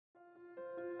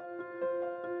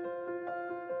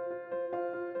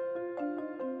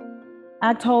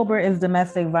October is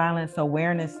Domestic Violence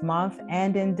Awareness Month,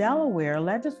 and in Delaware,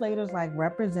 legislators like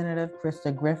Representative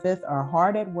Krista Griffith are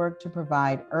hard at work to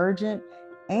provide urgent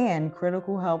and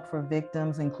critical help for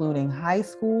victims, including high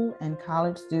school and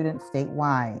college students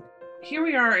statewide. Here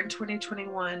we are in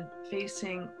 2021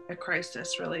 facing a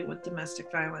crisis really with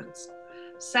domestic violence.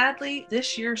 Sadly,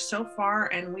 this year so far,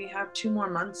 and we have 2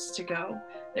 more months to go,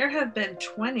 there have been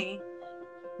 20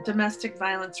 domestic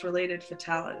violence related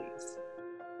fatalities.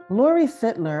 Lori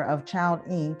Sittler of Child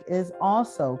Inc. is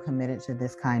also committed to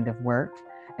this kind of work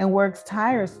and works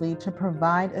tirelessly to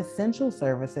provide essential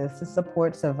services to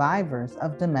support survivors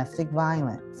of domestic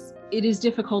violence. It is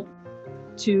difficult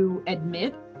to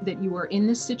admit that you are in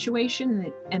this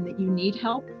situation and that you need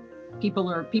help. People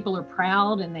are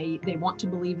proud and they want to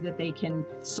believe that they can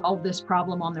solve this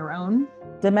problem on their own.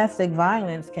 Domestic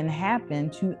violence can happen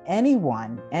to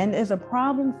anyone and is a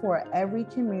problem for every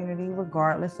community,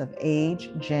 regardless of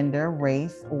age, gender,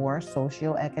 race, or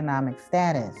socioeconomic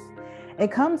status.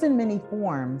 It comes in many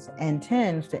forms and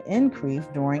tends to increase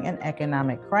during an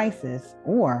economic crisis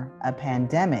or a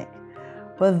pandemic.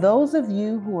 But those of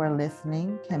you who are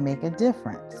listening can make a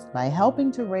difference by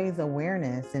helping to raise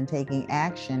awareness and taking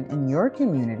action in your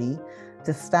community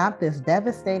to stop this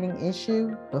devastating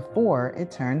issue before it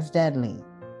turns deadly.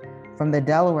 From the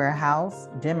Delaware House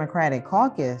Democratic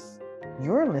Caucus,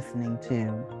 you're listening to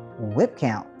Whip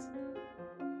Count.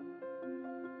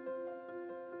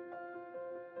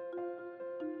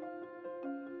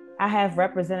 I have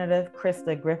Representative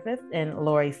Krista Griffith and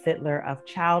Lori Sittler of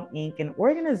Child Inc., an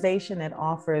organization that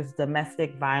offers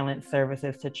domestic violence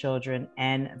services to children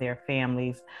and their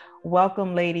families.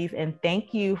 Welcome, ladies, and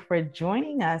thank you for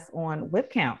joining us on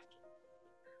Whip Count.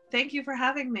 Thank you for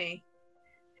having me.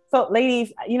 So,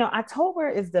 ladies, October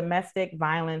is Domestic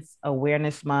Violence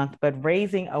Awareness Month, but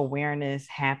raising awareness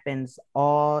happens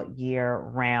all year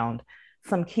round.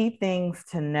 Some key things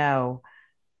to know: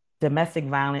 domestic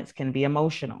violence can be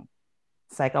emotional,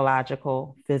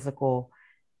 psychological, physical,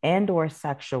 and/or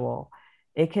sexual.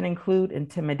 It can include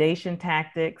intimidation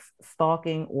tactics,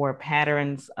 stalking, or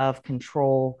patterns of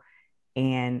control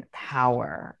and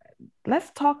power.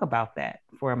 Let's talk about that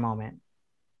for a moment.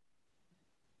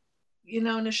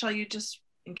 Nichelle, you just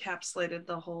encapsulated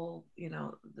the whole,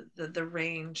 the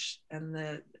range and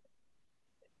the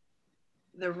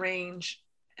range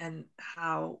and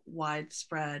how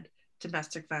widespread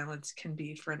domestic violence can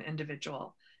be for an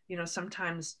individual.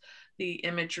 Sometimes the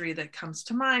imagery that comes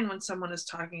to mind when someone is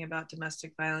talking about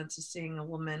domestic violence is seeing a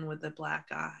woman with a black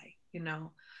eye, and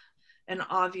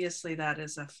obviously that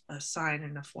is a sign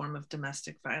and a form of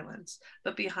domestic violence.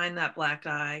 But behind that black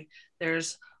eye,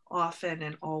 there's often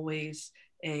and always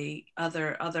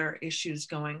other issues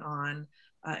going on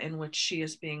in which she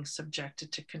is being subjected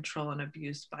to control and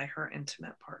abuse by her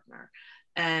intimate partner.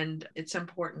 And it's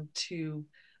important to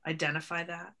identify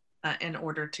that in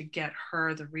order to get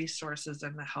her the resources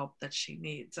and the help that she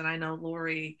needs. And I know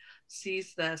Lori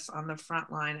sees this on the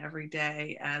front line every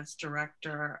day as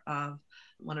director of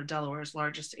one of Delaware's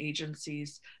largest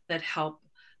agencies that help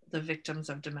the victims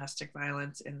of domestic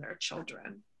violence and their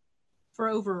children. For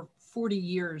over 40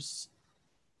 years,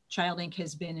 Child Inc.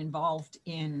 has been involved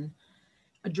in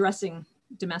addressing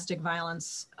domestic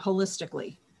violence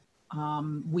holistically.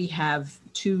 We have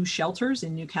 2 shelters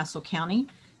in New Castle County.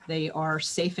 They are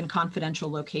safe and confidential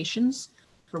locations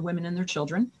for women and their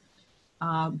children.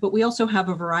 But we also have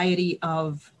a variety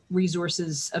of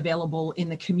resources available in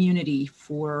the community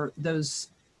for those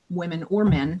women or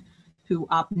men who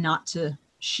opt not to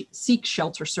seek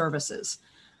shelter services.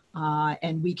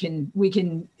 And we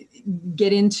can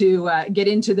get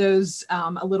into those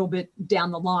a little bit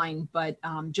down the line, but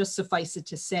just suffice it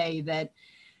to say that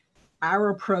our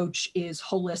approach is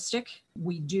holistic.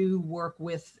 We do work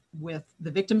with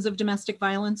the victims of domestic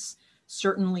violence,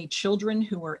 certainly children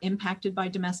who are impacted by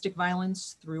domestic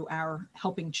violence through our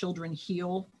Helping Children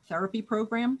Heal therapy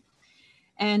program.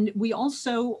 And we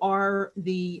also are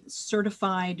the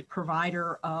certified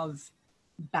provider of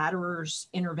batterers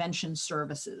intervention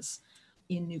services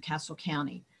in New Castle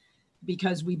County,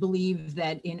 because we believe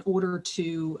that in order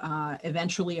to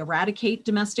eventually eradicate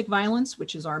domestic violence,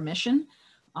 which is our mission,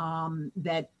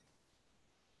 that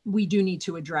we do need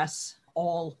to address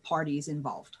all parties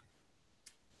involved.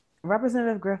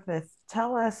 Representative Griffith,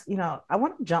 tell us, I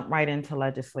want to jump right into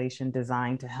legislation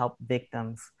designed to help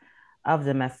victims of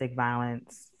domestic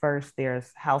violence. First,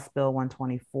 there's House Bill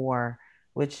 124,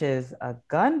 which is a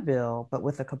gun bill, but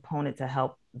with a component to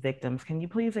help victims. Can you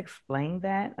please explain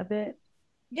that a bit?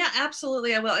 Yeah,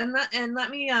 absolutely. I will. And let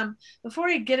me before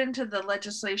I get into the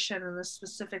legislation and the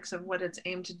specifics of what it's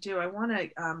aimed to do, I want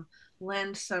to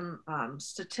lend some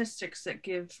statistics that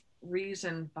give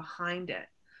reason behind it.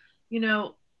 You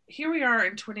know, here we are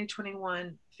in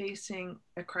 2021 facing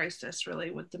a crisis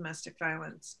really with domestic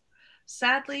violence.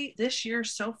 Sadly, this year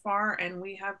so far, and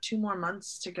we have 2 more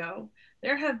months to go,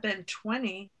 there have been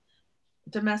 20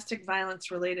 domestic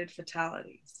violence related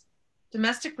fatalities.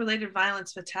 Domestic related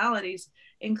violence fatalities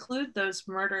include those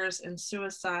murders and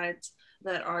suicides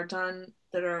that are done,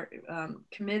 that are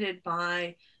committed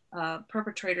by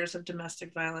perpetrators of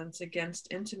domestic violence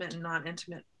against intimate and non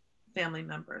intimate family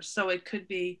members. So it could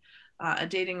be a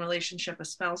dating relationship, a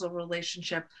spousal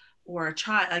relationship, or a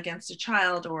child against a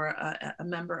child or a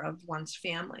member of one's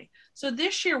family. So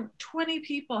this year, 20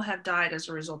 people have died as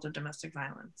a result of domestic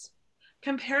violence.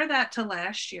 Compare that to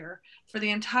last year. For the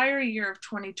entire year of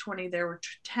 2020, there were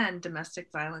 10 domestic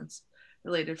violence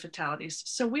related fatalities.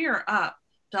 So we are up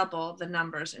double the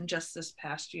numbers in just this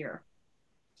past year.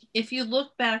 If you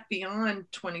look back beyond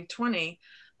 2020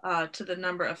 to the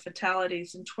number of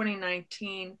fatalities in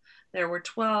 2019, there were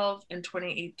 12, in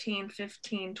 2018,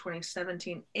 15,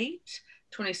 2017, 8,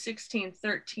 2016,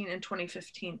 13, and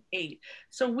 2015, 8.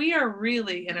 So we are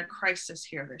really in a crisis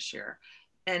here this year.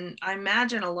 And I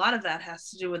imagine a lot of that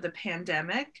has to do with the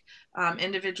pandemic,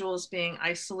 individuals being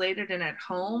isolated and at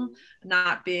home,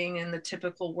 not being in the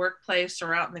typical workplace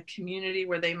or out in the community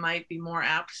where they might be more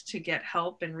apt to get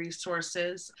help and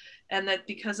resources. And that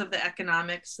because of the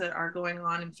economics that are going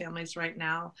on in families right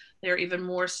now, they're even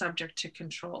more subject to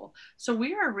control. So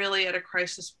we are really at a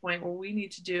crisis point where we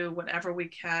need to do whatever we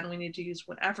can. We need to use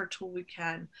whatever tool we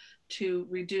can to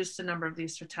reduce the number of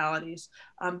these fatalities,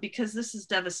 because this is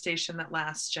devastation that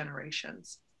lasts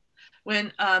generations.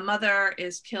 When a mother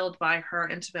is killed by her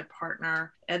intimate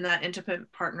partner and that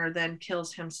intimate partner then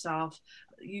kills himself,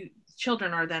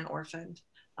 children are then orphaned.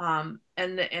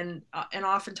 And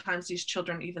oftentimes these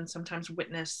children even sometimes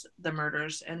witness the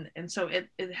murders. And so it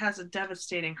has a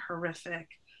devastating, horrific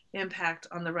impact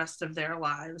on the rest of their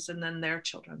lives and then their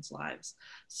children's lives.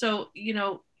 So,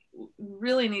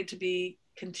 really need to be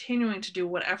continuing to do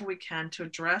whatever we can to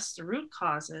address the root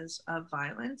causes of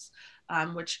violence,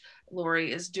 which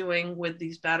Lori is doing with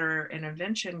these better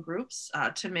intervention groups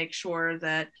to make sure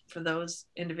that for those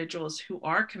individuals who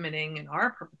are committing and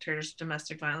are perpetrators of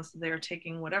domestic violence, they are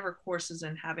taking whatever courses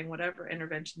and having whatever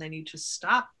intervention they need to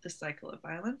stop the cycle of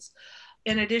violence.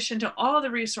 In addition to all the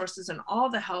resources and all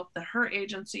the help that her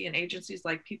agency and agencies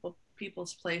like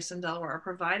People's Place in Delaware are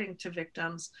providing to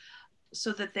victims,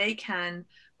 so that they can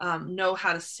know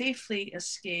how to safely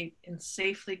escape and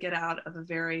safely get out of a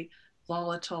very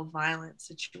volatile, violent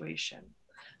situation.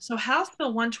 So House Bill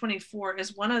 124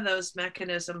 is one of those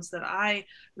mechanisms that I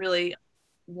really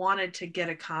wanted to get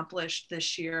accomplished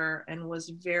this year and was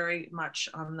very much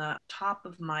on the top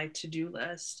of my to-do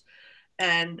list.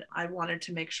 And I wanted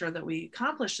to make sure that we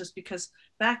accomplished this because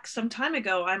back some time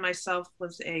ago, I myself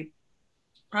was a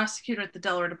prosecutor at the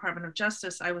Delaware Department of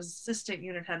Justice. I was assistant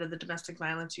unit head of the domestic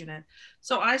violence unit.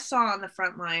 So I saw on the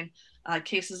front line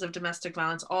cases of domestic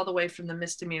violence all the way from the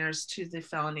misdemeanors to the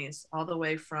felonies, all the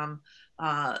way from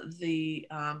the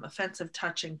offensive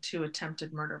touching to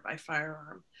attempted murder by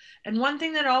firearm. And one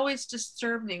thing that always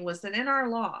disturbed me was that in our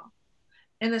law,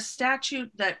 in the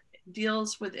statute that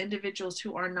deals with individuals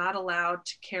who are not allowed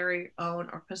to carry, own,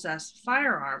 or possess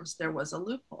firearms, there was a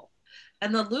loophole.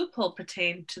 And the loophole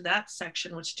pertained to that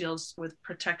section, which deals with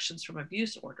protections from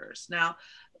abuse orders. Now,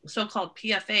 so-called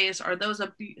PFAs are those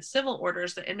civil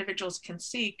orders that individuals can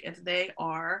seek if they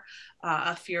are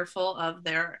fearful of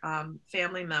their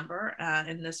family member,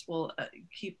 and this will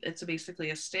it's basically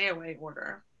a stay-away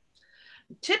order.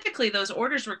 Typically, those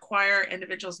orders require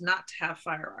individuals not to have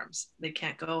firearms. They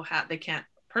can't they can't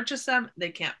purchase them, they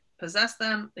can't possess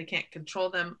them, they can't control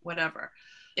them, whatever.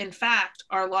 In fact,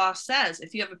 our law says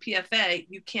if you have a PFA,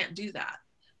 you can't do that.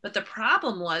 But the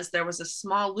problem was there was a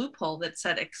small loophole that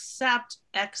said except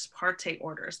ex parte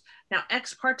orders. Now,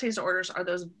 ex parte orders are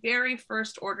those very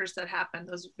first orders that happen,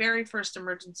 those very first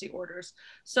emergency orders.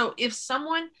 So if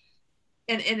someone,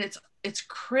 and it's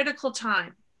critical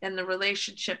time in the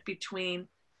relationship between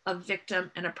a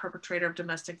victim and a perpetrator of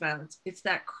domestic violence. It's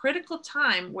that critical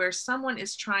time where someone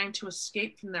is trying to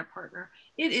escape from their partner.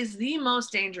 It is the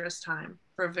most dangerous time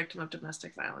for a victim of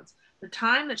domestic violence. The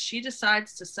time that she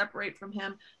decides to separate from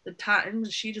him, the time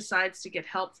that she decides to get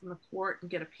help from the court and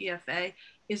get a PFA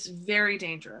is very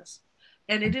dangerous.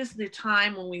 And it is the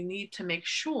time when we need to make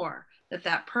sure that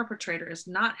that perpetrator is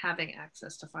not having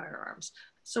access to firearms.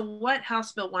 So what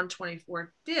House Bill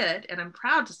 124 did, and I'm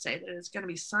proud to say that it's going to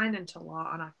be signed into law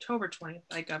on October 20th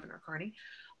by Governor Carney,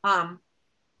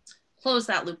 close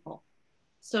that loophole.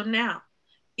 So now,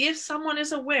 if someone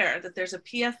is aware that there's a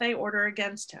PFA order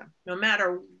against him, no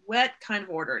matter what kind of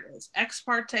order it is, ex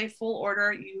parte, full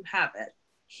order, you have it,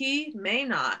 he may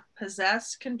not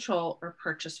possess, control, or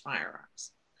purchase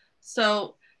firearms.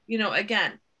 So,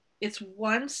 again, it's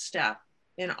one step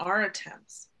in our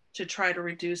attempts to try to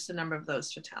reduce the number of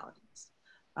those fatalities.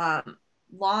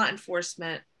 Law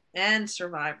enforcement and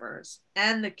survivors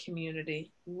and the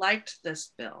community liked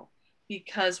this bill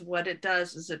because what it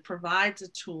does is it provides a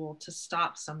tool to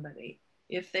stop somebody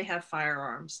if they have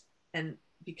firearms, and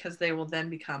because they will then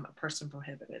become a person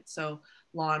prohibited. So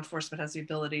law enforcement has the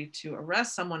ability to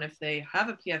arrest someone if they have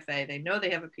a PFA, they know they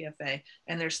have a PFA,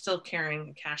 and they're still carrying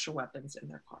a cache of weapons in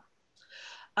their car.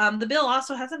 The bill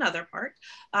also has another part,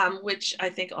 which I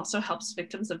think also helps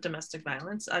victims of domestic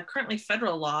violence. Currently,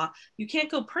 federal law, you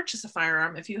can't go purchase a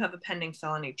firearm if you have a pending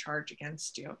felony charge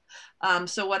against you.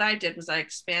 So what I did was I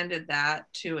expanded that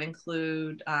to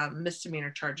include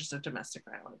misdemeanor charges of domestic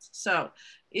violence. So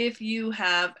if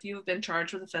you've been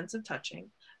charged with offensive touching,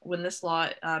 when this law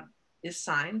is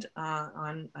signed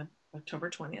on October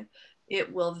 20th, you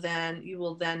will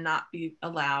then not be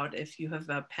allowed, if you have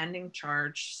a pending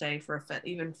charge, say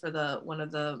even for one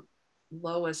of the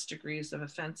lowest degrees of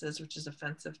offenses, which is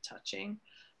offensive touching,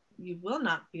 you will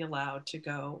not be allowed to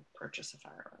go purchase a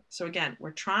firearm. So again,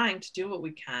 we're trying to do what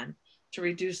we can to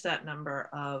reduce that number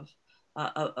of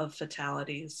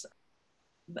fatalities,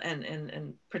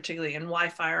 and particularly, and why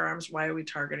firearms? Why are we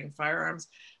targeting firearms?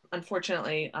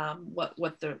 Unfortunately,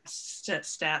 what the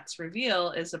stats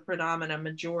reveal is a predominant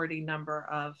majority number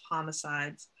of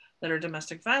homicides that are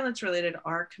domestic violence related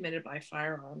are committed by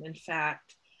firearm. In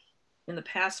fact, in the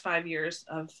past 5 years,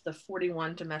 of the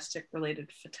 41 domestic related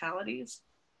fatalities,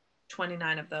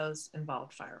 29 of those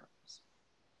involved firearms.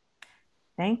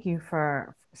 Thank you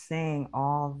for saying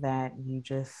all that you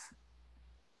just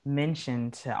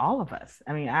mentioned to all of us.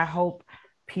 I mean, I hope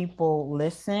people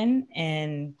listen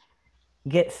and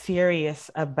get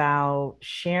serious about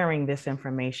sharing this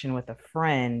information with a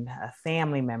friend, a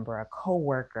family member, a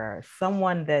coworker,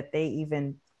 someone that they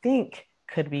even think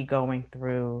could be going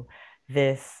through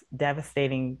this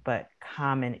devastating but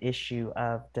common issue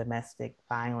of domestic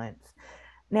violence.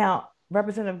 Now,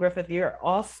 Representative Griffith, you're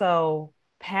also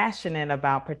passionate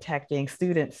about protecting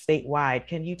students statewide.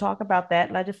 Can you talk about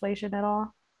that legislation at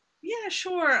all? Yeah,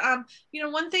 sure.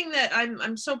 One thing that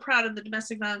I'm so proud of the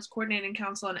Domestic Violence Coordinating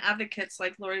Council and advocates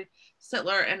like Lori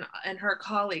Sittler and her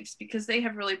colleagues, because they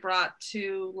have really brought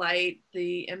to light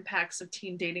the impacts of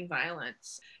teen dating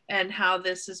violence and how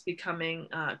this is becoming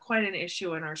quite an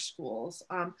issue in our schools.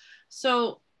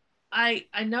 So I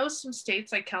know some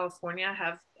states like California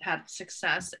have had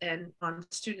success on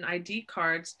student ID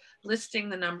cards listing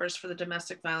the numbers for the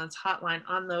domestic violence hotline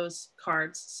on those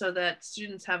cards so that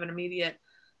students have an immediate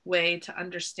way to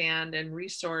understand and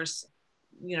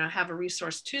have a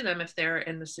resource to them if they're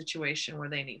in the situation where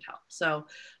they need help. So,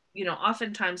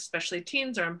 oftentimes, especially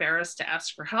teens are embarrassed to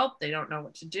ask for help. They don't know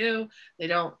what to do. They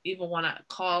don't even want to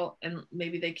call, and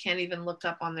maybe they can't even look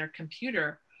up on their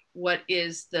computer what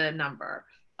is the number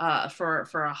for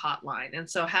a hotline. And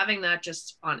so having that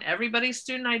just on everybody's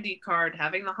student ID card,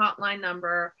 having the hotline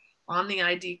number on the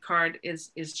ID card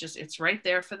is just, it's right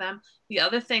there for them. The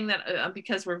other thing that,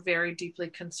 because we're very deeply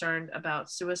concerned about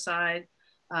suicides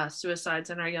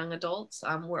in our young adults,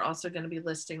 we're also going to be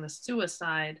listing the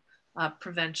suicide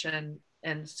prevention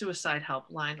and suicide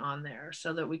helpline on there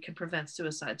so that we can prevent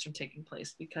suicides from taking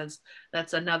place, because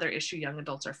that's another issue young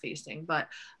adults are facing. But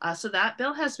so that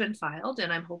bill has been filed,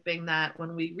 and I'm hoping that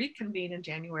when we reconvene in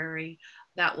January,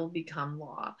 that will become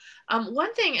law.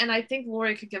 One thing, and I think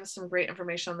Lori could give us some great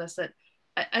information on this, that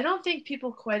I don't think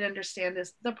people quite understand,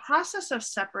 is the process of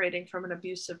separating from an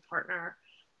abusive partner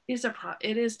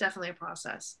it is definitely a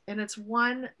process. And it's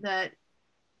one that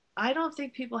I don't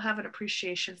think people have an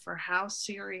appreciation for how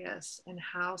serious and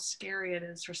how scary it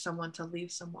is for someone to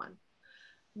leave someone.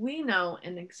 We know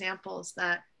in examples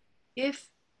that if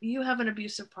you have an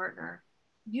abusive partner,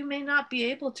 you may not be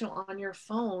able to on your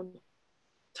phone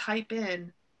type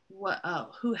in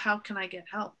how can I get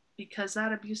help, because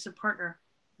that abusive partner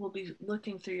will be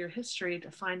looking through your history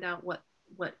to find out what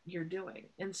you're doing.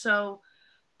 And so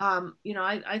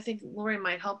I think Lori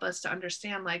might help us to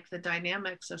understand like the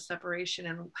dynamics of separation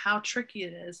and how tricky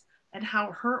it is, and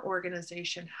how her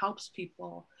organization helps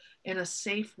people in a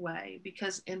safe way.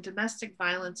 Because in domestic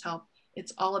violence help,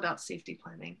 it's all about safety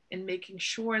planning and making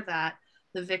sure that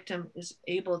the victim is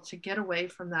able to get away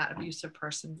from that abusive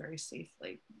person very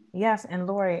safely. Yes, and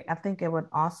Lori, I think it would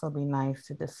also be nice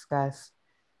to discuss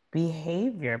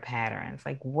behavior patterns,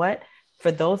 like what,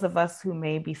 for those of us who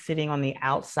may be sitting on the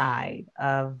outside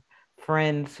of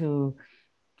friends who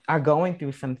are going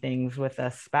through some things with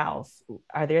a spouse,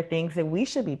 are there things that we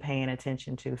should be paying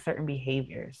attention to, certain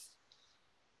behaviors?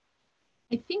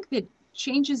 I think that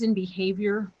changes in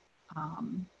behavior,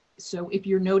 so if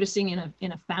you're noticing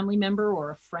in a family member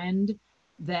or a friend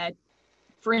that,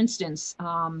 for instance,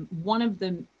 one of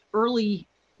the early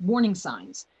warning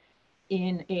signs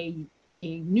in a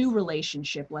new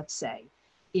relationship, let's say,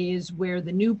 is where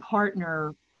the new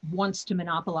partner wants to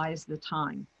monopolize the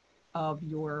time of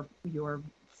your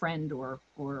friend or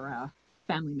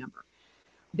family member.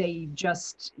 They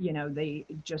just, they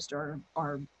just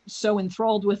are so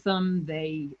enthralled with them.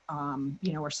 They,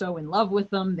 are so in love with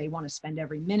them. They want to spend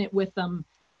every minute with them.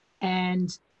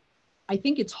 And I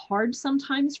think it's hard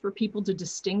sometimes for people to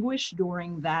distinguish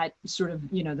during that sort of,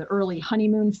 the early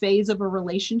honeymoon phase of a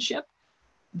relationship,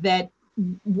 that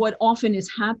what often is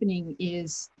happening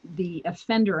is the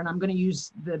offender, and I'm going to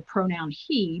use the pronoun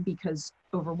he because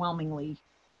overwhelmingly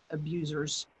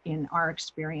abusers in our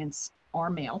experience are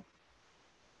male.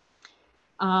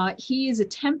 He is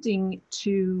attempting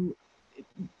to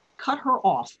cut her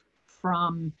off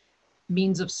from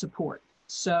means of support.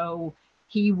 So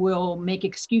he will make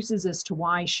excuses as to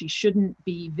why she shouldn't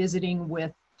be visiting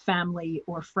with family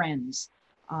or friends.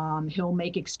 He'll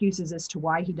make excuses as to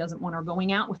why he doesn't want her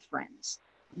going out with friends.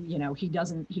 He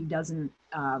doesn't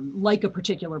like a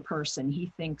particular person.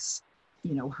 He thinks,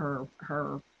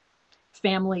 her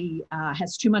family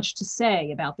has too much to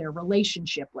say about their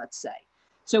relationship, let's say.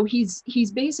 So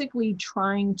he's basically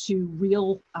trying to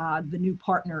reel the new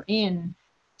partner in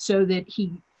so that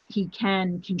he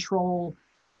can control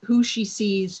who she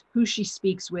sees, who she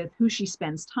speaks with, who she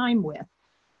spends time with.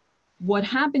 What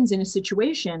happens in a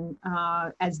situation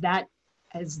as that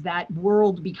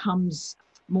world becomes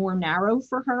more narrow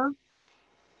for her,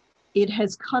 it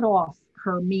has cut off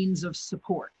her means of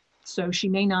support. So she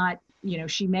may not,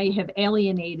 she may have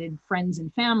alienated friends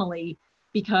and family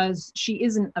because she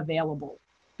isn't available,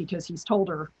 because he's told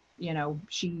her,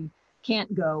 she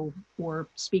can't go or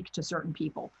speak to certain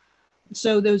people.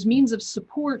 So those means of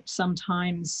support,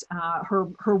 sometimes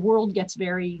her world gets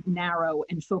very narrow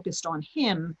and focused on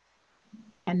him,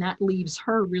 and that leaves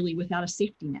her really without a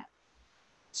safety net.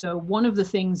 So one of the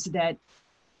things that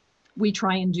we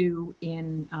try and do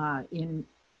in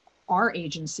our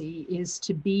agency is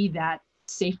to be that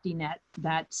safety net,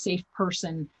 that safe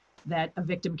person that a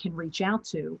victim can reach out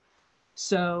to.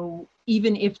 So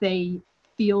even if they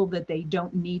feel that they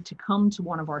don't need to come to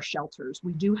one of our shelters,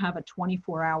 we do have a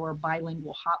 24-hour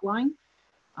bilingual hotline.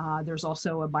 There's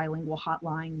also a bilingual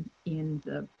hotline in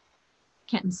the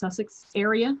Kenton, Sussex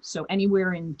area. So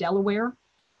anywhere in Delaware,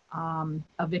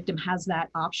 a victim has that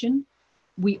option.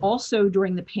 We also,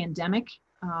 during the pandemic,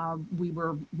 we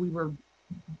were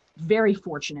very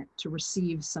fortunate to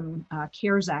receive some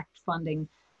CARES Act funding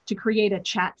to create a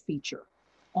chat feature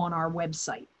on our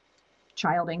website,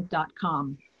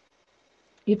 childinc.com.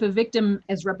 If a victim,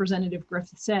 as Representative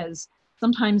Griffith says,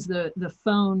 sometimes the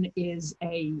phone is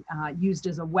used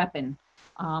as a weapon,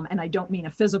 and I don't mean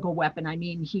a physical weapon. I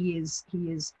mean he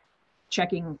is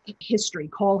checking history,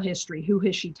 call history. Who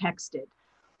has she texted?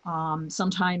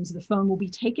 Sometimes the phone will be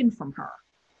taken from her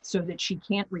so that she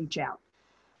can't reach out.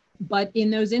 But in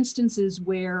those instances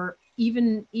where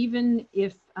even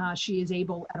if she is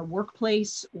able at a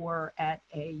workplace or at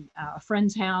a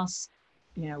friend's house,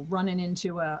 running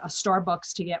into a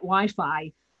Starbucks to get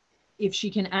Wi-Fi, if she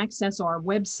can access our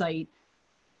website,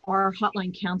 our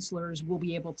hotline counselors will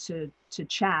be able to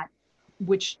chat,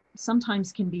 which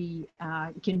sometimes can be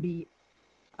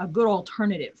a good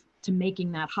alternative to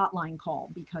making that hotline call,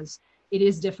 because it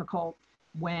is difficult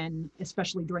when,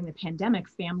 especially during the pandemic,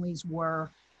 families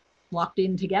were locked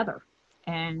in together.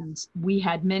 And we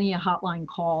had many a hotline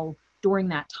call during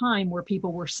that time where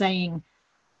people were saying,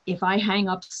 if I hang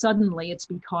up suddenly, it's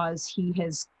because he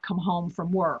has come home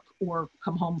from work or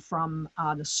come home from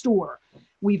the store.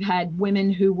 We've had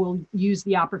women who will use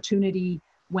the opportunity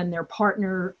when their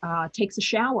partner takes a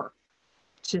shower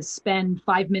to spend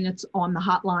 5 minutes on the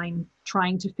hotline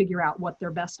trying to figure out what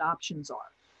their best options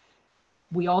are.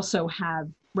 We also have,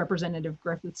 Representative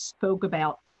Griffith spoke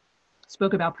about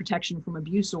protection from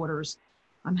abuse orders.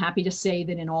 I'm happy to say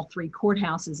that in all 3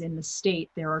 courthouses in the state,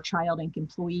 there are Child Inc.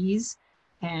 employees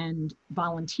and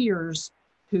volunteers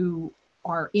who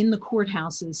are in the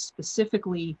courthouses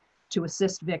specifically to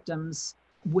assist victims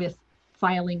with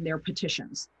filing their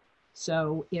petitions.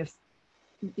 So if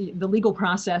the legal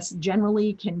process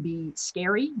generally can be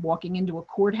scary, walking into a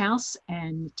courthouse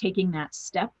and taking that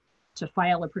step to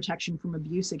file a protection from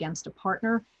abuse against a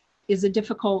partner is a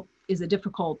difficult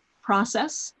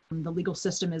process. The legal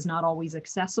system is not always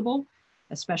accessible.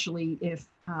 especially if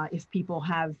people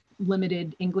have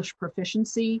limited English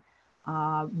proficiency.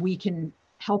 We can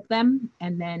help them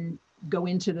and then go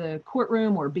into the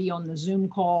courtroom or be on the Zoom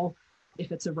call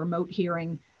if it's a remote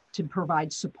hearing to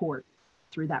provide support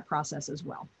through that process as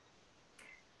well.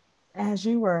 As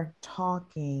you were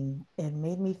talking, it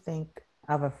made me think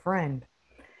of a friend.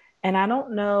 And I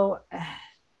don't know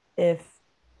if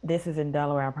this is in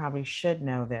Delaware, I probably should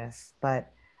know this,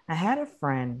 but I had a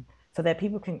friend so that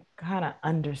people can kind of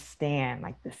understand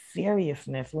like the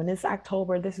seriousness. When it's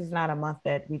October, this is not a month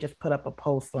that we just put up a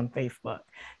post on Facebook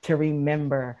to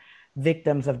remember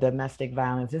victims of domestic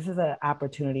violence. This is an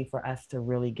opportunity for us to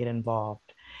really get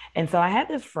involved. And so I had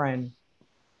this friend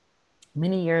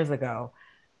many years ago.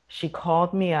 She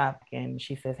called me up and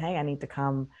she says, "Hey, I need to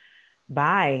come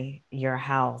by your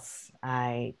house.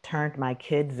 I turned my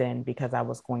kids in because I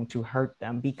was going to hurt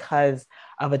them because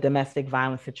of a domestic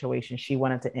violence situation. She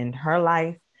wanted to end her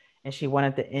life and she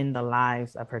wanted to end the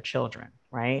lives of her children,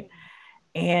 right?"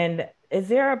 And is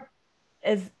that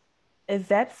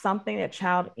something that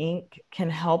Child Inc. can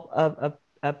help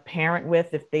a parent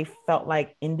with if they felt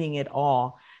like ending it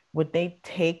all? Would they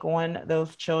take on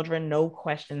those children, no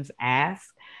questions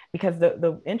asked? Because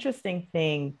the interesting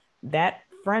thing, that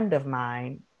friend of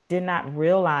mine did not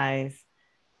realize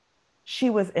she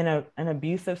was in an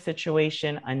abusive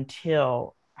situation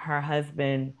until her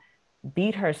husband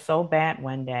beat her so bad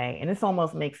one day. And this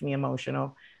almost makes me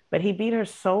emotional, but he beat her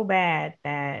so bad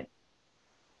that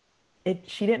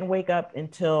she didn't wake up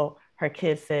until her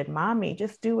kids said, "Mommy,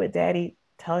 just do what daddy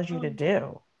tells you to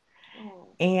do."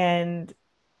 And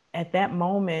at that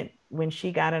moment, when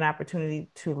she got an opportunity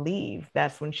to leave,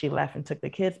 that's when she left and took the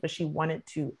kids, but she wanted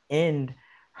to end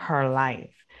her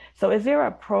life. So is there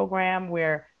a program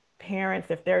where parents,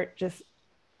 if they're just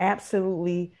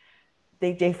absolutely,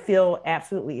 they feel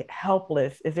absolutely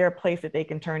helpless, is there a place that they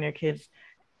can turn their kids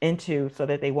into so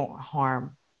that they won't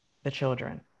harm the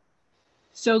children?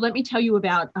 So let me tell you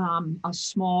about a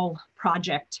small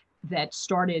project that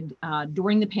started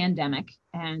during the pandemic,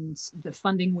 and the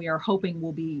funding we are hoping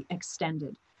will be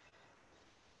extended.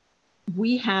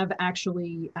 We have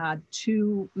actually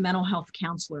 2 mental health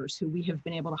counselors who we have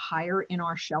been able to hire in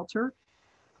our shelter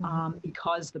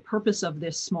because the purpose of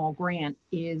this small grant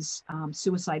is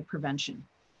suicide prevention.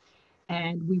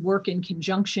 And we work in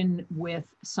conjunction with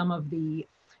some of the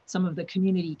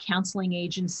community counseling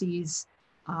agencies,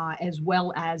 as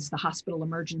well as the hospital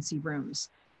emergency rooms.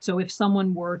 So if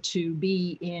someone were to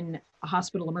be in a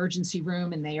hospital emergency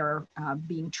room and they are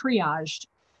being triaged,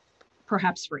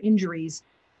 perhaps for injuries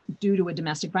due to a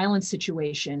domestic violence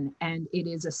situation, and it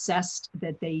is assessed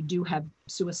that they do have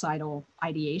suicidal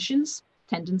ideations,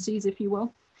 tendencies, if you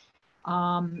will,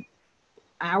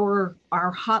 our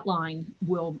hotline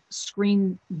will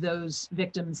screen those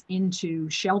victims into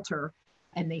shelter,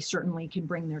 and they certainly can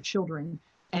bring their children.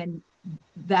 And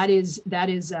that is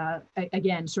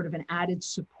again sort of an added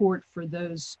support for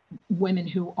those women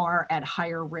who are at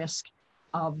higher risk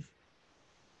of,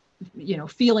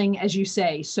 feeling, as you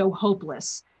say, so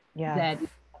hopeless that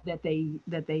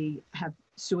they have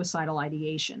suicidal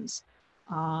ideations.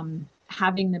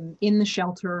 Having them in the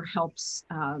shelter helps,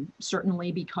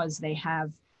 certainly, because they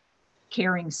have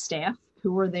caring staff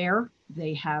who are there.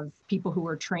 They have people who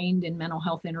are trained in mental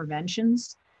health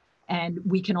interventions, and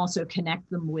we can also connect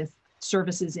them with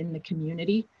services in the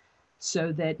community,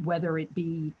 so that whether it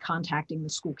be contacting the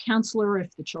school counselor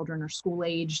if the children are school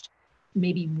aged,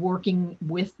 maybe working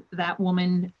with that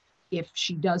woman if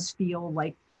she does feel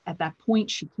like at that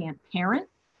point she can't parent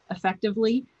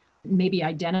effectively, maybe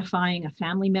identifying a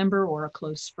family member or a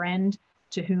close friend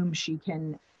to whom she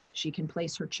can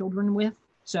place her children with.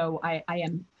 So I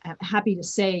am happy to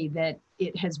say that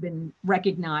it has been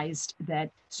recognized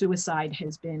that suicide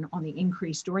has been on the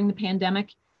increase during the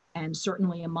pandemic, and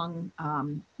certainly among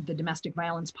the domestic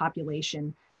violence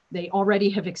population. They already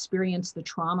have experienced the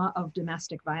trauma of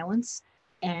domestic violence,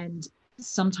 and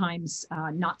sometimes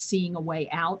not seeing a way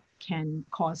out can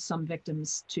cause some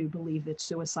victims to believe that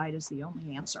suicide is the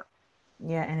only answer.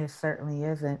 Yeah, and it certainly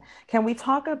isn't. Can we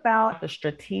talk about the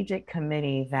strategic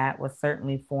committee that was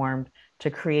certainly formed to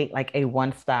create like a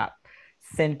one-stop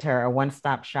center, a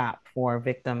one-stop shop for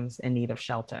victims in need of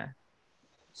shelter?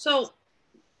 So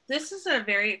this is a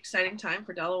very exciting time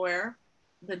for Delaware.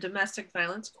 The Domestic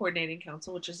Violence Coordinating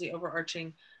Council, which is the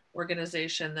overarching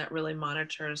organization that really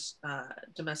monitors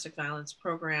domestic violence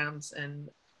programs and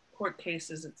court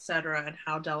cases, et cetera, and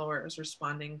how Delaware is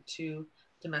responding to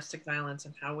domestic violence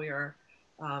and how we are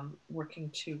working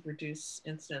to reduce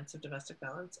incidents of domestic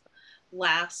violence.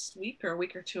 last week or a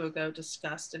week or two ago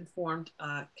discussed and formed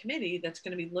a committee that's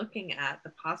going to be looking at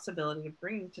the possibility of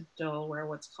bringing to Delaware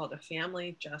what's called a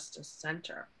Family Justice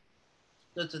Center.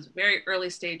 Those are very early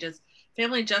stages.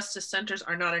 Family justice centers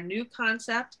are not a new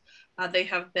concept. They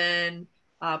have been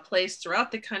placed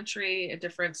throughout the country.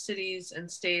 Different cities and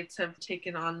states have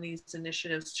taken on these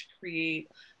initiatives to create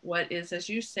what is, as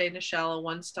you say, Nichelle, a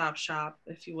one-stop shop,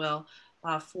 if you will,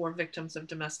 for victims of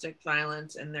domestic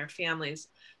violence and their families.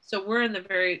 So we're in the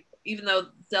very, even though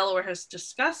Delaware has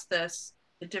discussed this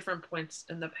at different points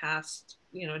in the past,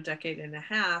 decade and a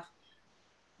half,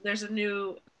 there's a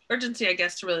new urgency, I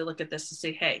guess, to really look at this to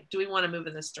say, hey, do we want to move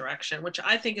in this direction? Which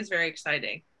I think is very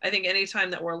exciting. I think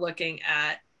anytime that we're looking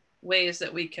at ways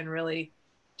that we can really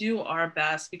do our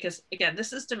best, because again,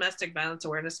 this is Domestic Violence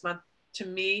Awareness Month. To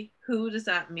me, who does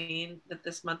that mean that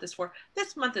this month is for?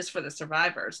 This month is for the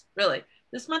survivors, really.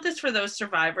 This month is for those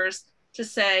survivors to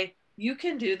say, you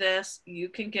can do this, you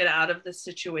can get out of this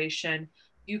situation,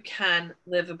 you can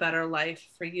live a better life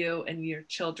for you and your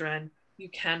children. You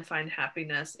can find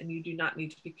happiness, and you do not need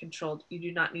to be controlled. You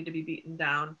do not need to be beaten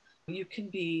down. You can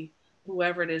be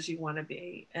whoever it is you want to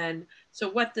be. And so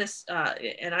what this,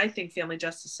 and I think Family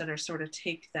Justice Centers sort of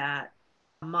take that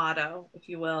motto, if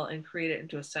you will, and create it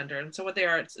into a center. And so what they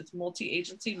are, it's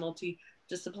multi-agency,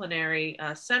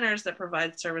 multidisciplinary centers that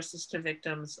provide services to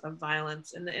victims of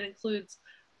violence. And it includes,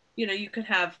 you could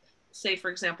have, say, for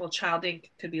example, Child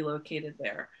Inc. could be located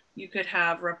there. You could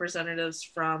have representatives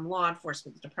from law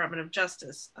enforcement, the Department of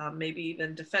Justice, maybe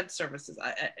even defense services.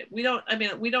 We don't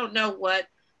know what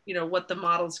the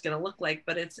model is going to look like,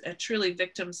 but it's a truly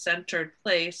victim-centered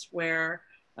place where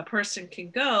a person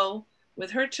can go with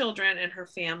her children and her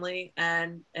family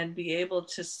and be able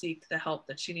to seek the help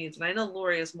that she needs. And I know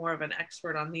Lori is more of an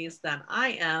expert on these than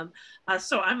I am.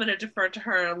 So I'm going to defer to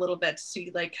her a little bit to see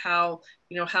like how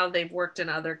they've worked in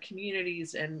other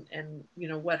communities and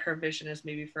what her vision is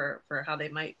maybe for how they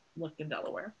might look in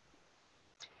Delaware.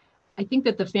 I think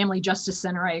that the Family Justice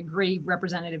Center, I agree,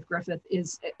 Representative Griffith,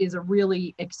 is a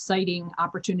really exciting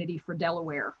opportunity for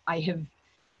Delaware. I have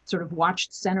sort of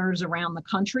watched centers around the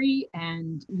country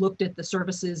and looked at the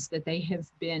services that they have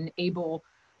been able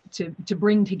to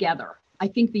bring together. I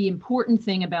think the important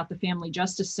thing about the Family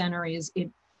Justice Center is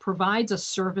it provides a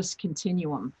service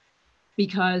continuum,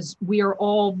 because we are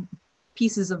all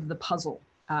pieces of the puzzle,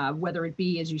 whether it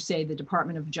be, as you say, the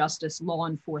Department of Justice, law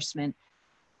enforcement,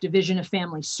 Division of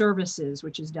Family Services,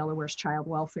 which is Delaware's child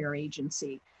welfare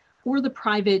agency, or the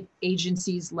private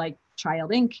agencies like Child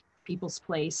Inc., People's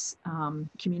Place,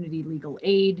 Community Legal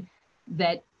Aid,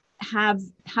 that have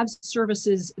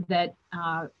services that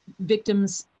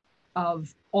victims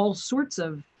of all sorts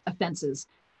of offenses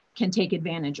can take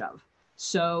advantage of.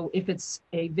 So if it's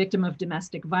a victim of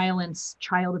domestic violence,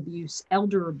 child abuse,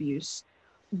 elder abuse,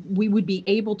 we would be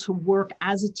able to work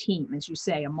as a team, as you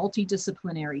say, a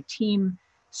multidisciplinary team,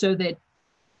 so that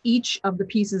each of the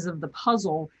pieces of the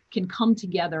puzzle can come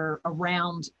together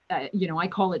around, I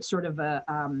call it sort of a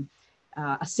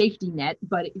safety net,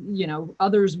 but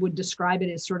others would describe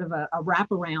it as sort of a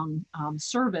wraparound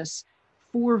service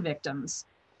for victims,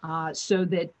 so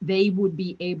that they would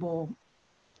be able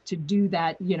to do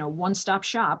that, one-stop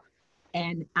shop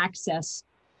and access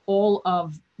all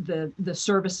of the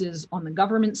services on the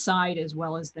government side as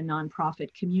well as the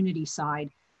nonprofit community side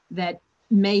that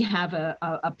may have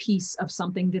a piece of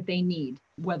something that they need,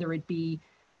 whether it be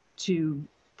to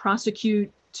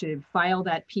prosecute, to file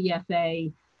that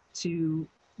PFA, to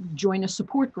join a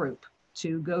support group,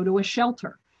 to go to a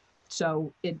shelter.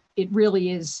 So it really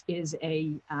is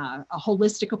a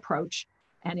holistic approach,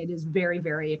 and it is very,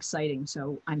 very exciting.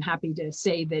 So I'm happy to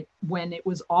say that when it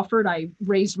was offered, I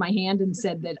raised my hand and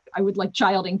said that I would like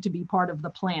Child Inc. to be part of the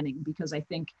planning, because I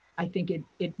think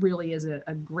it really is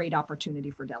a great opportunity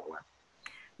for Delaware.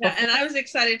 Yeah, and I was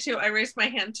excited too. I raised my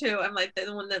hand too. I'm like,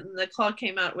 when the call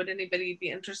came out, would anybody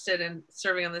be interested in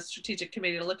serving on the strategic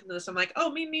committee to look into this? I'm like, oh,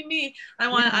 me. I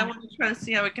want to try to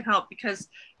see how it can help, because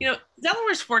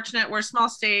Delaware's fortunate. We're a small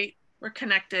state. We're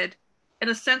connected. In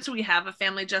a sense, we have a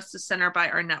family justice center by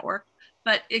our network.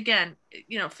 But again,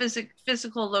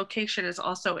 physical location is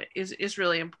also is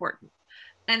really important.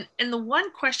 And the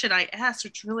one question I asked,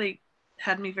 which really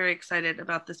had me very excited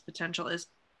about this potential, is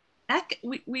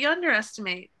we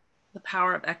underestimate the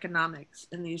power of economics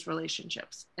in these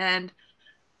relationships. And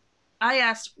I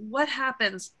asked, what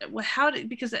happens?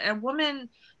 Because a woman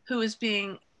who is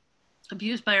being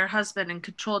abused by her husband and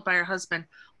controlled by her husband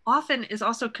often is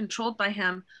also controlled by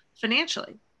him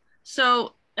financially.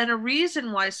 So, and a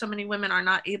reason why so many women are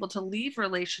not able to leave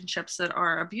relationships that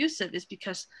are abusive is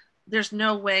because there's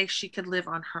no way she could live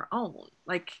on her own.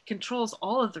 Like, controls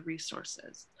all of the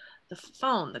resources. the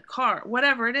phone, the car,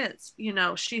 whatever it is,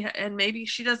 and maybe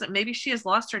she doesn't, maybe she has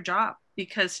lost her job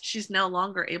because she's no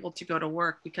longer able to go to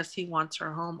work because he wants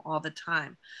her home all the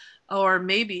time. Or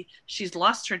maybe she's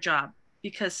lost her job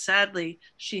because sadly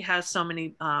she has so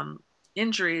many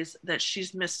injuries that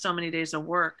she's missed so many days of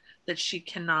work that she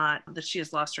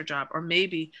has lost her job. Or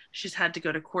maybe she's had to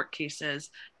go to court cases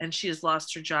and she has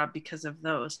lost her job because of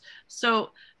those.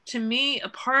 So to me, a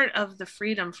part of the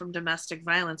freedom from domestic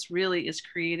violence really is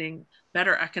creating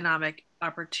better economic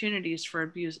opportunities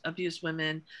for abused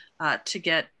women to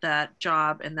get that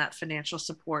job and that financial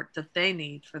support that they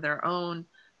need for their own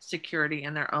security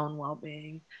and their own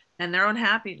well-being and their own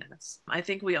happiness. I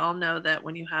think we all know that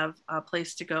when you have a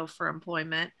place to go for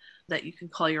employment that you can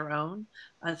call your own,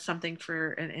 something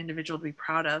for an individual to be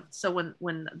proud of. So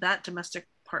when that domestic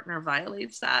partner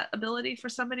violates that ability for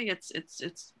somebody,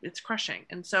 it's crushing.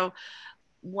 And so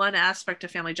one aspect of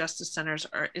family justice centers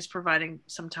is providing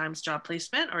sometimes job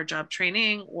placement or job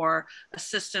training or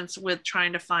assistance with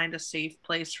trying to find a safe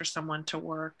place for someone to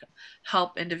work,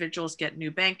 help individuals get new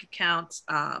bank accounts,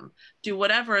 do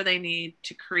whatever they need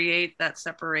to create that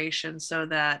separation so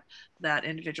that that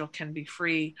individual can be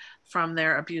free from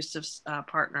their abusive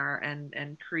partner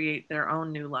and create their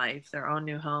own new life, their own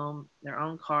new home, their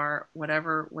own car,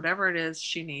 whatever it is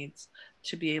she needs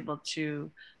to be able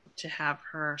to have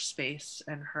her space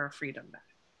and her freedom back.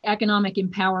 Economic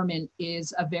empowerment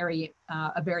is a very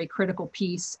critical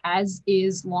piece, as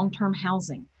is long-term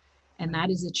housing. And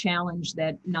that is a challenge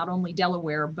that not only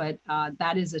Delaware, but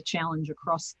that is a challenge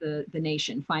across the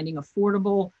nation, finding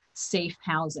affordable, safe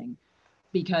housing.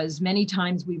 Because many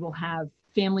times we will have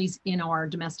families in our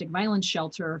domestic violence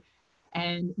shelter,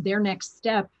 and their next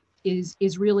step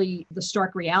is really the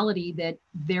stark reality that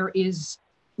there is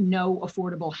no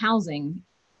affordable housing,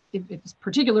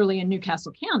 particularly in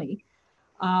Newcastle County,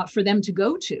 for them to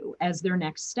go to as their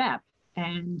next step.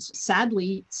 And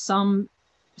sadly, some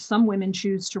women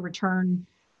choose to return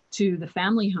to the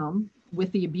family home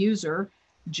with the abuser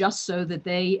just so that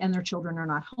they and their children are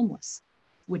not homeless,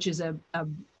 which is a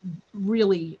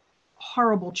really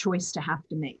horrible choice to have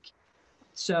to make.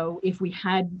 So if we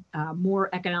had more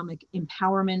economic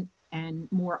empowerment and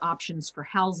more options for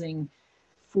housing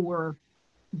for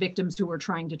victims who are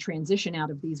trying to transition out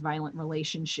of these violent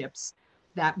relationships,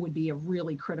 that would be a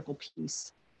really critical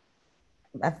piece.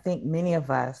 I think many of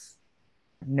us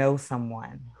know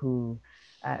someone who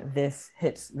this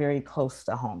hits very close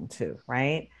to home too,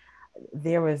 right?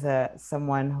 There was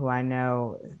someone who I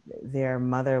know, their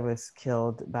mother was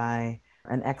killed by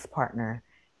an ex-partner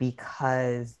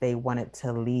because they wanted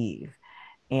to leave.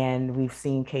 And we've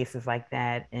seen cases like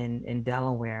that in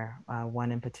Delaware,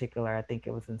 one in particular, I think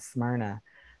it was in Smyrna.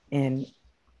 And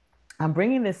I'm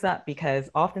bringing this up because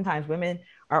oftentimes women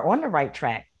are on the right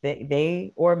track.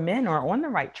 They or men are on the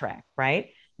right track, right?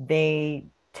 They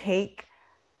take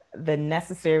the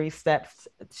necessary steps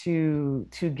to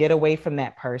get away from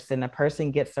that person. The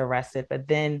person gets arrested, but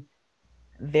then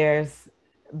there's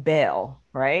bail,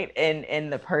 right?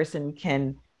 And the person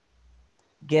can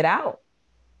get out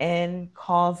and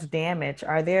cause damage.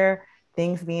 Are there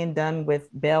things being done with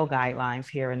bail guidelines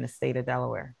here in the state of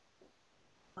Delaware?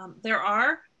 There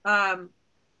are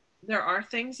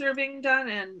things that are being done,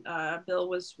 and a bill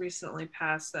was recently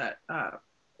passed that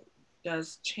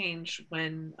does change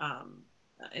when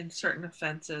in certain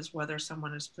offenses, whether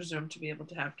someone is presumed to be able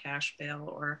to have cash bail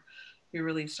or be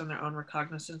released on their own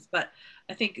recognizance. But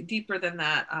I think deeper than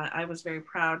that, I was very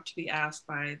proud to be asked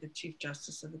by the Chief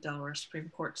Justice of the Delaware Supreme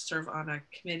Court to serve on a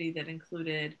committee that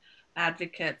included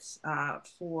advocates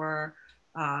for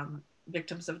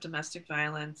victims of domestic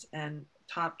violence and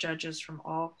top judges from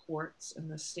all courts in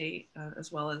the state,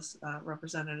 as well as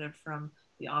representative from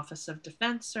the Office of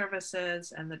Defense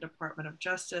Services and the Department of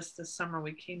Justice. This summer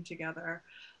we came together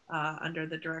under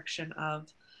the direction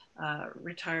of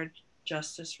retired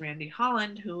Justice Randy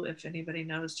Holland, who, if anybody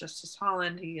knows Justice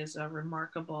Holland, he is a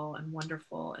remarkable and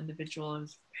wonderful individual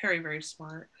who's very, very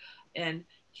smart. And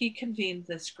he convened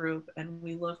this group, and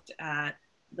we looked at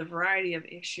the variety of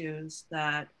issues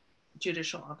that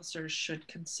judicial officers should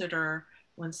consider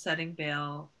when setting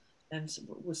bail, and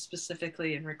was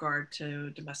specifically in regard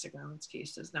to domestic violence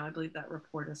cases. Now, I believe that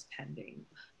report is pending,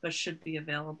 but should be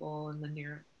available in the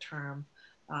near term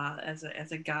as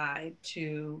a guide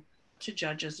to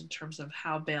judges in terms of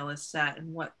how bail is set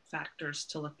and what factors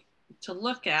to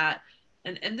look at.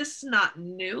 And this is not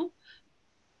new.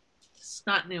 It's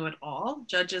not new at all.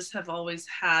 Judges have always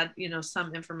had,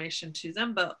 some information to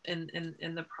them, but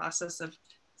in the process of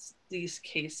these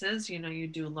cases, you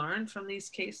do learn from these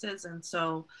cases. And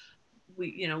so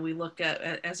we look at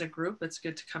as a group, it's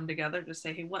good to come together to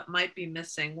say, hey, what might be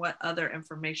missing? What other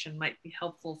information might be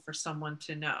helpful for someone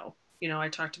to know? I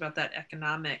talked about that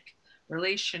economic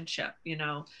relationship.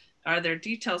 Are there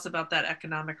details about that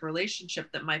economic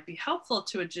relationship that might be helpful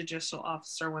to a judicial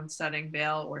officer when setting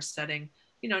bail or setting,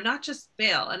 not just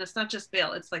bail? And it's not just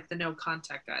bail, it's like the no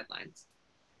contact guidelines,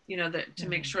 that to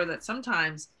make sure that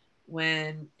sometimes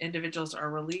when individuals are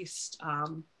released,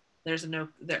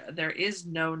 there is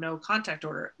no contact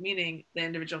order, meaning the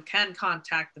individual can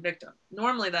contact the victim.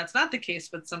 Normally that's not the case,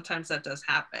 but sometimes that does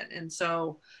happen. And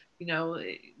so,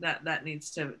 that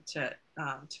needs to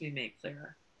be made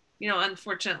clear.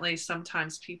 Unfortunately,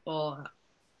 sometimes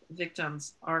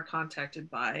victims are contacted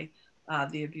by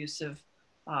the abusive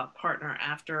partner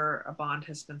after a bond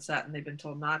has been set and they've been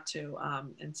told not to.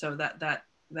 And so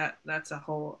that's a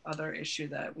whole other issue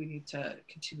that we need to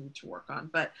continue to work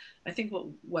on. But I think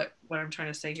what I'm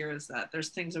trying to say here is that there's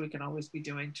things that we can always be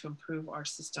doing to improve our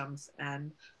systems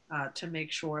and to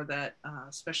make sure that,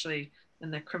 especially in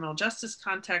the criminal justice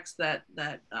context, that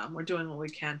we're doing what we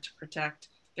can to protect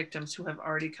victims who have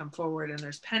already come forward and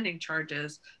there's pending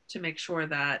charges, to make sure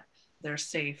that they're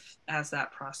safe as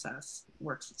that process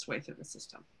works its way through the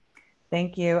system.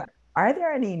 Thank you. Are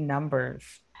there any numbers?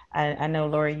 I know,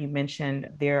 Lori, you mentioned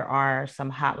there are some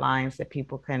hotlines that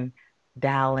people can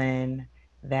dial in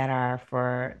that are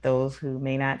for those who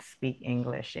may not speak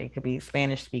English. It could be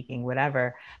Spanish speaking,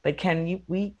 whatever. But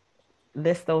we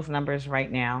list those numbers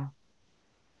right now?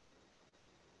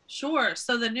 Sure.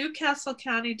 So the Newcastle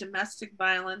County domestic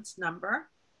violence number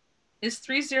is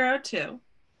 302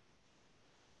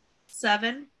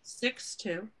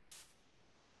 762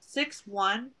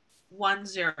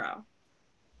 6110.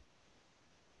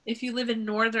 If you live in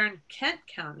northern Kent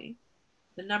County,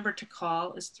 the number to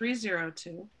call is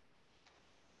 302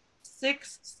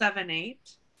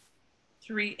 678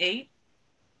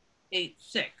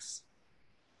 3886.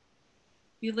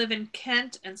 If you live in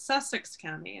Kent and Sussex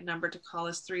County, a number to call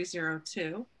is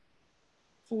 302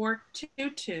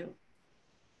 422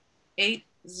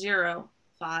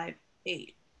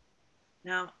 8058.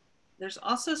 Now, there's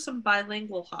also some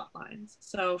bilingual hotlines.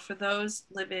 So for those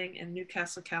living in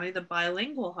Newcastle County, the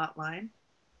bilingual hotline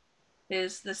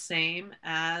is the same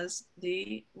as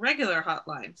the regular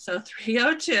hotline. So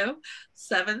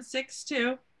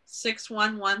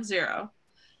 302-762-6110.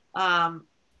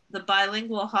 The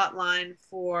bilingual hotline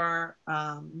for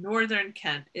Northern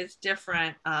Kent is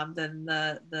different than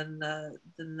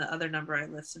the other number I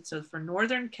listed. So for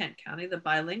Northern Kent County, the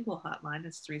bilingual hotline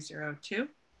is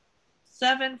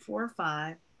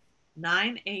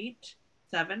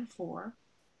 302-745-9874.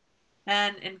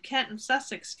 And in Kent and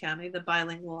Sussex County, the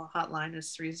bilingual hotline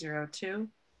is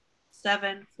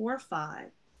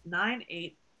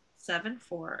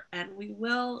 302-745-9874. And we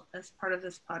will, as part of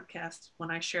this podcast, when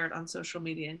I share it on social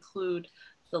media, include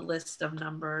the list of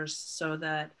numbers so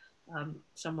that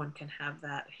someone can have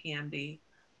that handy.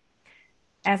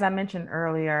 As I mentioned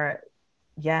earlier,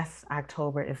 yes,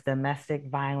 October is Domestic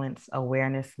Violence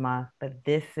Awareness Month, but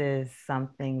this is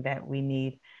something that we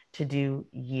need to do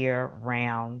year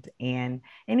round. And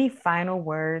any final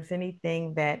words,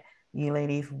 anything that you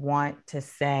ladies want to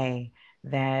say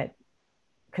that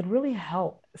could really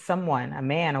help someone, a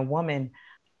man, a woman,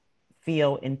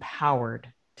 feel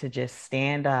empowered to just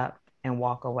stand up and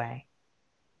walk away?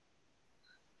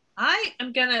 I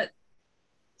am going to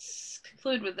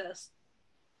conclude with this.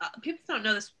 People don't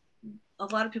know this. A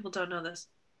lot of people don't know this.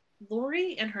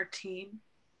 Lori and her team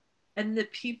and the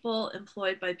people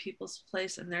employed by People's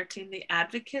Place and their team, the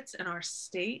advocates in our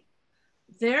state,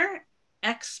 they're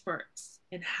experts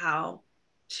in how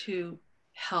to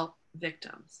help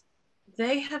victims.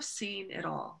 They have seen it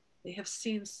all. They have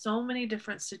seen so many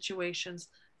different situations.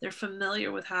 They're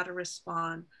familiar with how to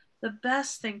respond. The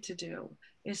best thing to do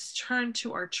is turn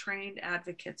to our trained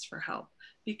advocates for help,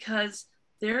 because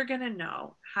they're going to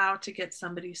know how to get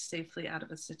somebody safely out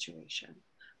of a situation,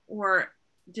 or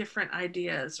different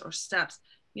ideas or steps.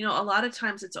 A lot of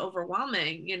times it's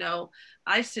overwhelming.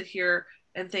 I sit here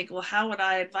and think, well, how would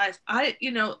I advise?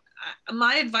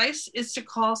 My advice is to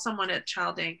call someone at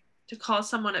Child Inc., to call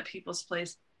someone at People's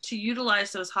Place, to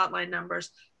utilize those hotline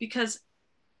numbers, because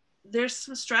there's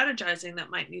some strategizing that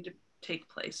might need to take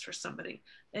place for somebody.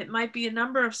 It might be a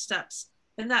number of steps.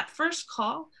 And that first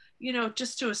call,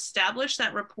 just to establish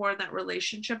that rapport and that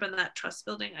relationship and that trust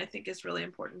building, I think is really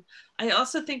important. I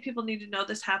also think people need to know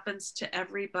this happens to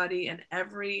everybody and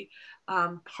every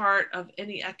part of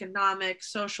any economic,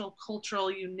 social,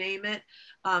 cultural, you name it,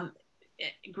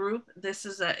 group. This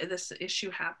issue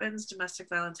happens. Domestic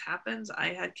violence happens.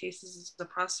 I had cases as a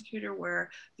prosecutor where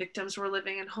victims were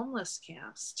living in homeless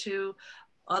camps, to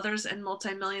others in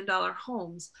multi-million-dollar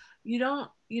homes. You don't,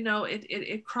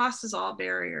 it crosses all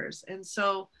barriers. And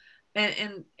so,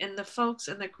 and the folks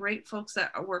and the great folks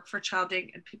that work for Child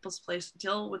Inc. and People's Place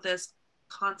deal with this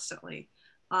constantly.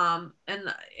 And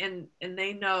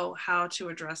they know how to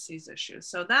address these issues.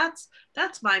 So that's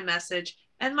my message.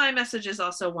 And my message is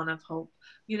also one of hope.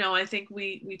 I think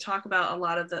we talk about a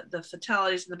lot of the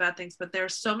fatalities and the bad things, but there are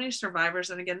so many survivors.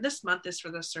 And again, this month is for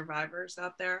the survivors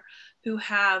out there who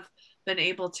have been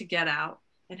able to get out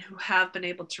and who have been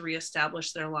able to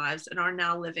reestablish their lives and are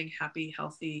now living happy,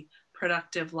 healthy,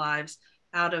 productive lives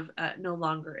out of no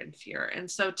longer in fear. And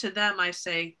so to them, I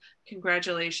say,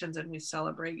 congratulations, and we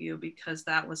celebrate you, because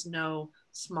that was no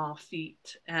small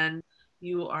feat. And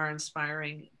you are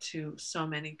inspiring to so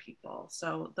many people.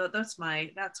 So that's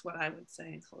what I would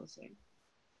say in closing.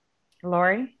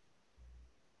 Lori?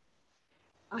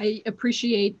 I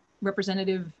appreciate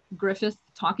Representative Griffith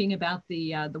talking about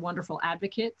the wonderful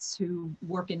advocates who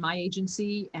work in my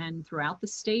agency and throughout the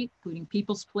state, including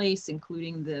People's Place,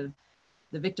 including the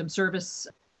victim service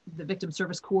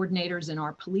coordinators in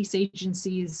our police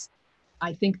agencies.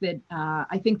 I think that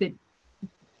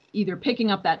either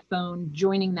picking up that phone,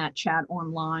 joining that chat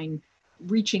online,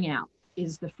 reaching out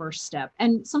is the first step.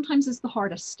 And sometimes it's the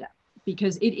hardest step,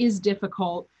 because it is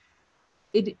difficult.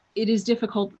 It is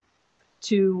difficult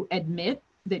to admit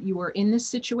that you are in this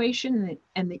situation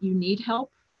and that you need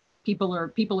help. People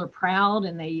are proud,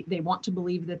 and they want to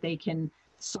believe that they can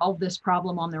solve this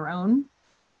problem on their own.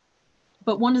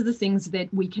 But one of the things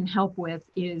that we can help with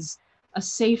is a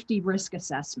safety risk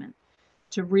assessment,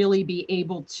 to really be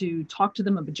able to talk to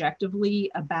them objectively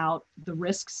about the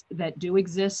risks that do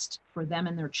exist for them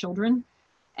and their children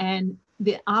and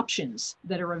the options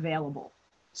that are available.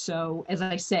 So as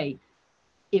I say,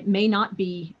 it may not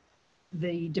be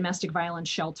the domestic violence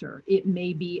shelter. It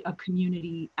may be a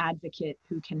community advocate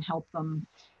who can help them.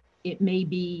 It may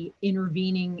be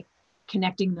intervening,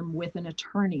 connecting them with an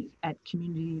attorney at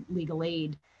community legal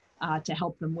aid to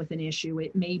help them with an issue.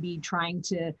 It may be trying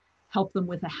to help them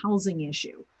with a housing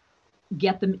issue,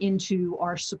 get them into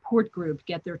our support group,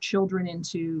 get their children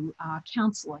into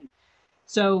counseling.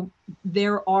 So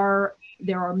there are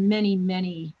many,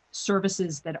 many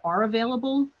services that are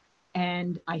available.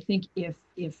 And I think if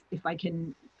I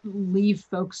can leave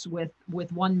folks with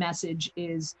one message,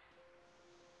 is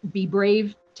be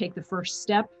brave, take the first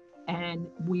step, and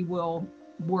we will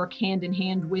work hand in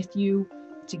hand with you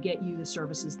to get you the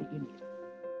services that you need.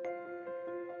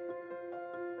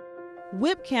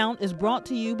 Whip Count is brought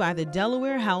to you by the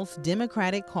Delaware House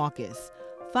Democratic Caucus.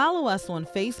 Follow us on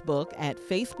Facebook at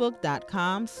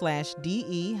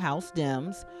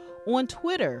facebook.com/DEHouseDems, on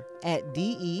Twitter at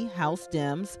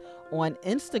DEHouseDems, on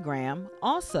Instagram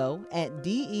also at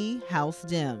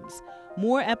DEHouseDems.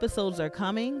 More episodes are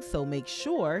coming, so make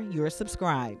sure you're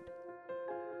subscribed.